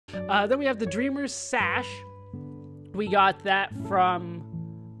Then we have the Dreamer's Sash. We got that from,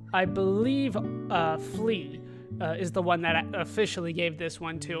 I believe, Flea. Is the one that officially gave this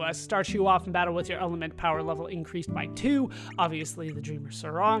one to us. Starts you off in battle with your element power level increased by 2. Obviously, the Dreamer's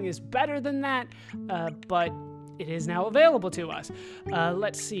Sarong is better than that, but it is now available to us.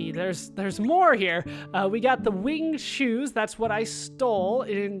 Let's see, there's more here. We got the Winged Shoes. That's what I stole.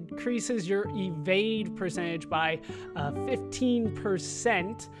 It increases your evade percentage by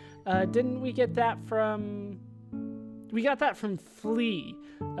 15%. Didn't we get that from... We got that from Flea.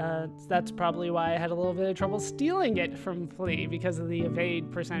 That's probably why I had a little bit of trouble stealing it from Flea, because of the evade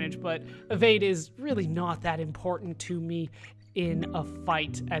percentage, but evade is really not that important to me in a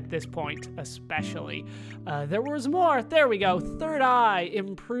fight at this point, especially. There was more. There we go. Third Eye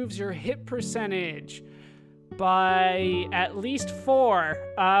improves your hit percentage by at least 4.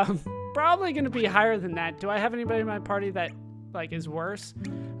 Probably going to be higher than that. Do I have anybody in my party that is worse?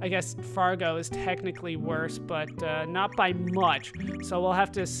 I guess Fargo is technically worse, but not by much. So we'll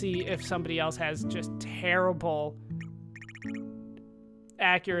have to see if somebody else has just terrible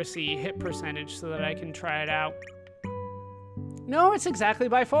accuracy hit percentage so that I can try it out. No, it's exactly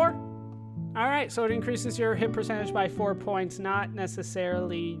by 4. All right, so it increases your hit percentage by 4 points. Not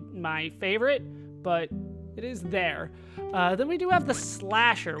necessarily my favorite, but it is there. Then we do have the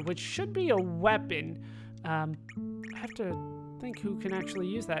Slasher, which should be a weapon. I have to think who can actually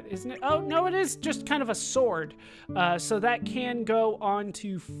use that, isn't it? Oh, no, it is just kind of a sword. So that can go on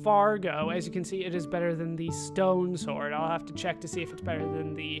to Fargo. As you can see, it is better than the stone sword. I'll have to check to see if it's better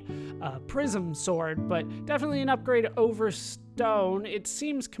than the prism sword, but definitely an upgrade over stone. It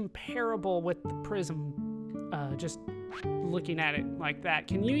seems comparable with the prism, just looking at it like that.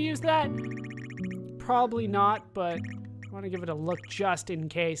 Can you use that? Probably not, but I want to give it a look just in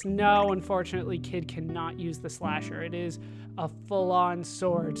case. No, unfortunately, Kid cannot use the Slasher. It is a full-on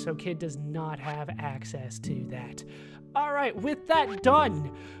sword, so Kid does not have access to that. All right, with that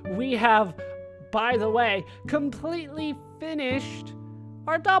done, we have, by the way, completely finished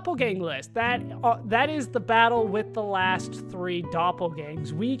our doppelgang list. That is the battle with the last 3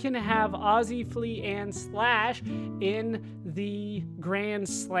 doppelgangs. We can have Ozzy, Flea, and Slash in the Grand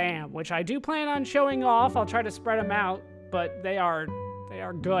Slam, which I do plan on showing off. I'll try to spread them out, but they are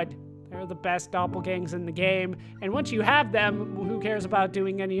good. They're the best doppelgangs in the game. And once you have them, who cares about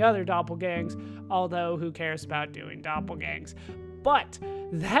doing any other doppelgangs? Although, who cares about doing doppelgangs? But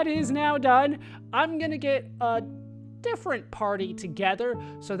that is now done. I'm gonna get a different party together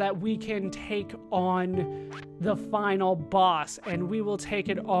so that we can take on the final boss, and we will take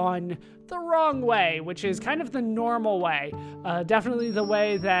it on the wrong way, which is kind of the normal way. Definitely the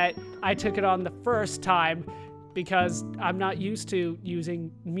way that I took it on the first time, because I'm not used to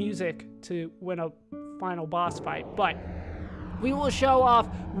using music to win a final boss fight. But we will show off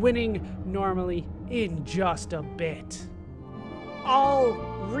winning normally in just a bit. All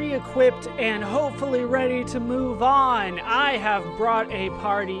re-equipped and hopefully ready to move on, I have brought a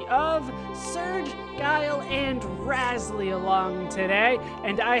party of Surge, Guile, and Razzly along today,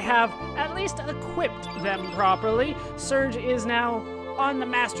 and I have at least equipped them properly. Surge is now on the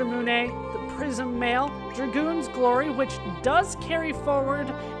Master Monet, the Prism Mail, Dragoon's Glory, which does carry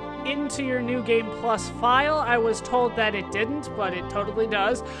forward into your New Game Plus file. I was told that it didn't, but it totally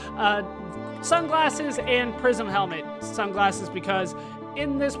does. Sunglasses and Prism Helmet. Sunglasses because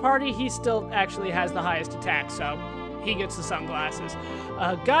in this party, he still actually has the highest attack, so he gets the sunglasses.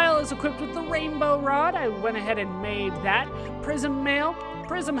 Guile is equipped with the Rainbow Rod. I went ahead and made that. Prism Mail,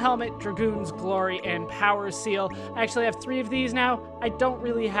 Prism Helmet, Dragoon's Glory, and Power Seal. I actually have 3 of these now. I don't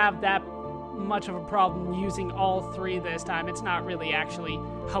really have that much of a problem using all 3 this time. It's not really actually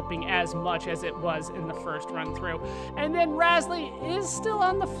helping as much as it was in the first run through. And then Razzly is still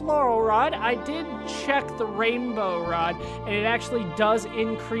on the Floral Rod. I did check the Rainbow Rod, and it actually does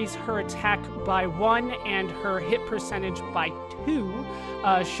increase her attack by 1 and her hit percentage by 2,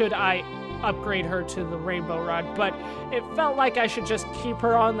 should I upgrade her to the Rainbow Rod, but it felt like I should just keep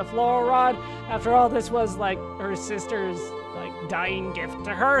her on the Floral Rod. After all, this was like her sister's dying gift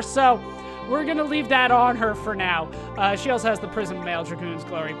to her, so we're gonna leave that on her for now. She also has the Prism Mail, Dragoon's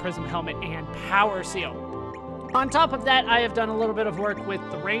Glory, Prism Helmet, and Power Seal. On top of that, I have done a little bit of work with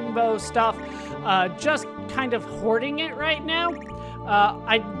the rainbow stuff, just kind of hoarding it right now.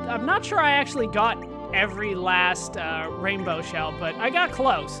 I'm not sure I actually got every last rainbow shell, but I got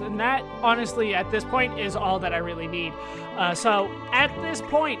close, and that honestly at this point is all that I really need. So at this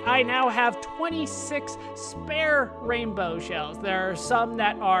point I now have 26 spare rainbow shells. There are some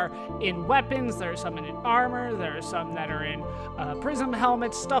that are in weapons, there are some in armor, there are some that are in prism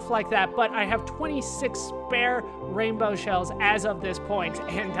helmets, stuff like that, but I have 26 spare rainbow shells as of this point,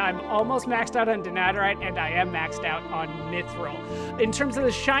 and I'm almost maxed out on Denaturite, and I am maxed out on Mithril. In terms of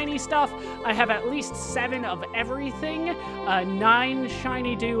the shiny stuff, I have at least 7 of everything, 9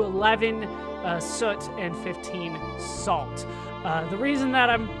 shiny dew, 11 soot, and 15 salt. The reason that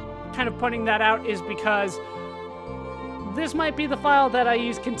I'm kind of pointing that out is because this might be the file that I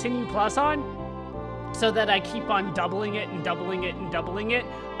use Continue Plus on, so that I keep on doubling it and doubling it and doubling it,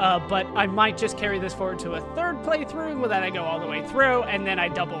 but I might just carry this forward to a 3rd playthrough where then I go all the way through and then I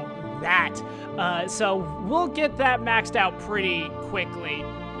double that. So we'll get that maxed out pretty quickly,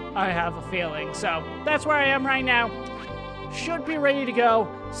 I have a feeling. So that's where I am right now. Should be ready to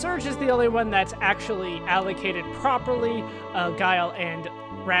go. Surge is the only one that's actually allocated properly. Guile and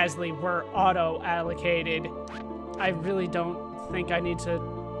Rasley were auto-allocated. I really don't think I need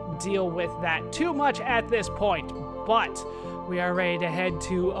to deal with that too much at this point, but we are ready to head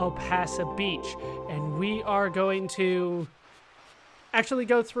to Opasa Beach, and we are going to actually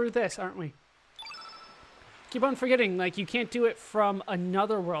go through this, aren't we? Keep on forgetting, like, you can't do it from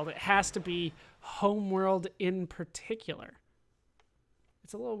another world. It has to be homeworld in particular.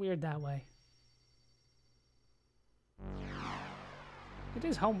 It's a little weird that way. It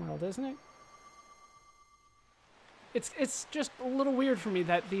is homeworld, isn't it? It's just a little weird for me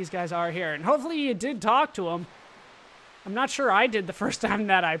that these guys are here. And hopefully you did talk to them. I'm not sure I did the first time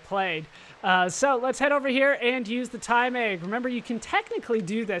that I played. So let's head over here and use the time egg. Remember, you can technically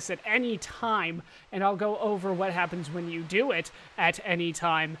do this at any time, and I'll go over what happens when you do it at any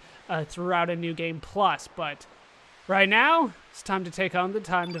time throughout a New Game Plus. But right now, it's time to take on the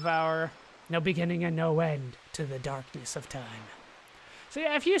Time Devourer. No beginning and no end to the darkness of time. So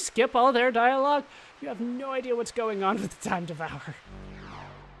yeah, if you skip all their dialogue, you have no idea what's going on with the Time Devourer.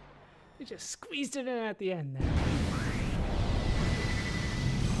 They just squeezed it in at the end there.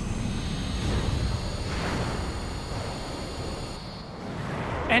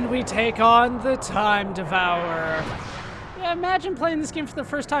 And we take on the Time Devourer. Yeah, imagine playing this game for the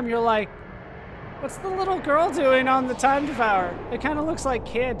first time. You're like, what's the little girl doing on the Time Devourer? It kind of looks like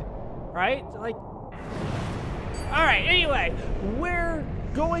Kid, right? Like, all right, anyway, we're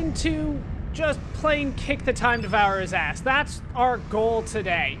going to just plain kick the Time Devourer's ass. That's our goal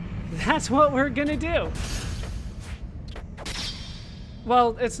today. That's what we're gonna do.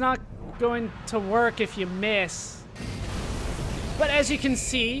 Well, it's not going to work if you miss. But as you can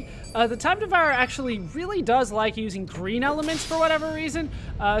see, the Time Devourer actually really does like using green elements for whatever reason.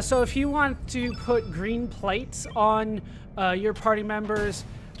 So if you want to put green plates on your party members,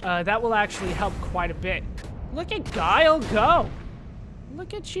 that will actually help quite a bit. Look at Guile go.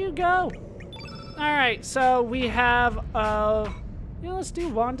 Look at you go. All right, so we have, let's do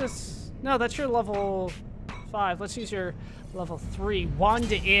Wanda's, no, that's your level 5. Let's use your level 3,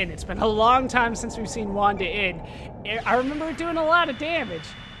 Wanda In. It's been a long time since we've seen Wanda In. I remember it doing a lot of damage.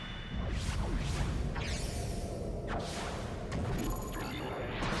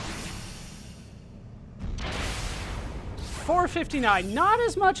 $459, not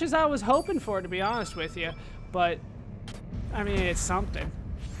as much as I was hoping for, to be honest with you, but I mean, it's something.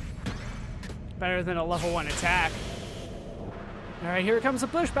 Better than a level 1 attack. All right, here comes the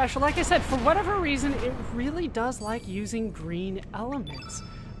Bush Basher. Like I said, for whatever reason, it really does like using green elements.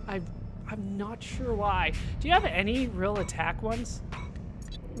 I'm not sure why. Do you have any real attack ones?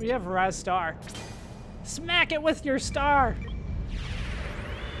 We have Raz Star. Smack it with your star.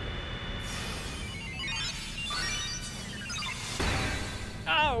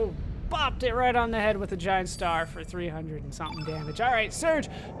 Oh, bopped it right on the head with a giant star for 300 and something damage. All right, Surge,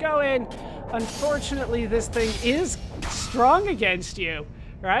 go in. Unfortunately, this thing is strong against you,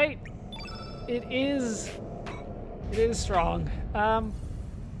 right? It is strong.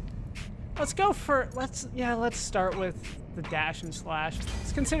 Let's go for, let's start with the dash and slash.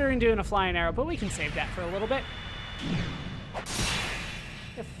 It's considering doing a flying arrow, but we can save that for a little bit.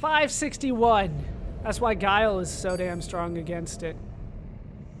 At 561. That's why Guile is so damn strong against it.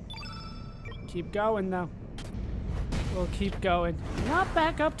 Keep going, though. We'll keep going. Not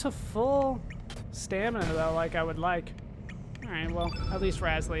back up to full stamina, though, like I would like. All right, well, at least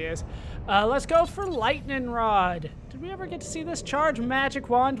Rasley is. Let's go for Lightning Rod. Did we ever get to see this? Charge Magic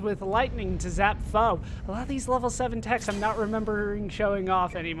Wand with Lightning to zap foe. A lot of these level 7 techs I'm not remembering showing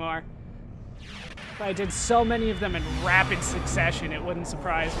off anymore. But I did so many of them in rapid succession, it wouldn't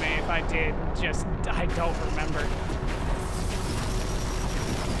surprise me if I did. Just, I don't remember.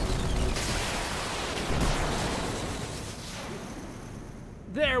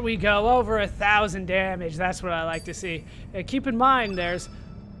 There we go, over 1,000 damage. That's what I like to see. Keep in mind, there's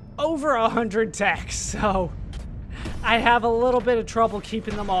over 100 techs, so I have a little bit of trouble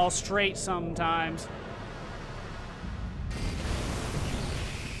keeping them all straight sometimes.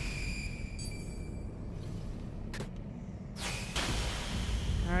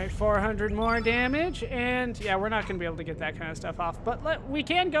 400 more damage, and yeah, we're not going to be able to get that kind of stuff off. But we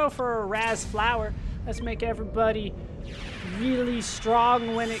can go for a Raz Flower. Let's make everybody really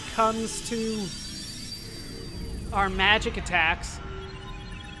strong when it comes to our magic attacks.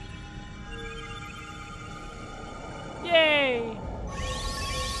 Yay!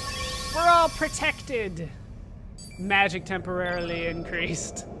 We're all protected. Magic temporarily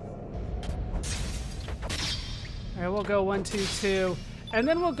increased. All right, we'll go 1, 2, 2. And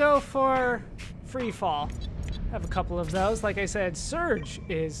then we'll go for Free Fall. Have a couple of those. Like I said, Surge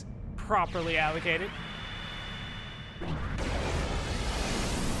is properly allocated.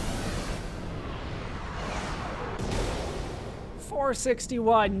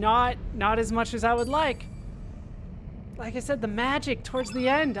 $461, not as much as I would like. Like I said, the magic towards the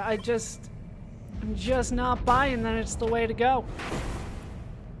end, I'm just not buying that it's the way to go.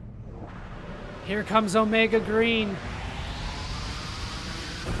 Here comes Omega Green.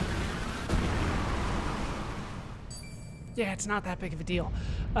 Yeah, it's not that big of a deal.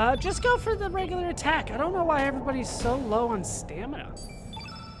 Just go for the regular attack. I don't know why everybody's so low on stamina.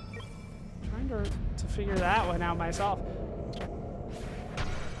 I'm trying to figure that one out myself.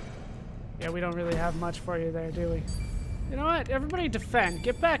 Yeah, we don't really have much for you there, do we? You know what? Everybody defend.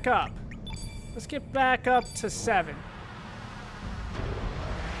 Get back up. Let's get back up to 7.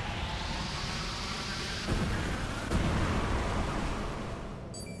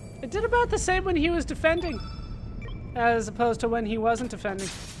 It did about the same when he was defending, as opposed to when he wasn't defending.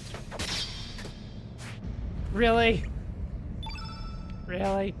 Really?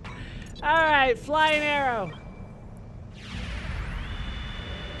 Really? Alright, Flying Arrow.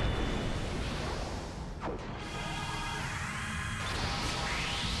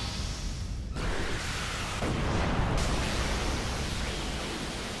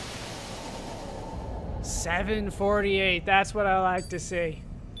 $748, that's what I like to see.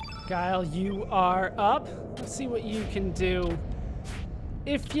 Guile, you are up. Let's see what you can do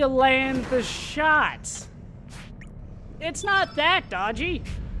if you land the shot. It's not that dodgy.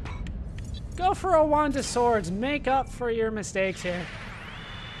 Go for a Wand of Swords. Make up for your mistakes here.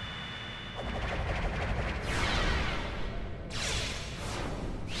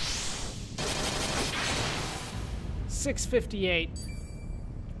 $658.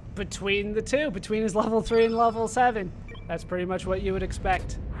 Between the two, between his level 3 and level 7. That's pretty much what you would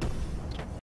expect.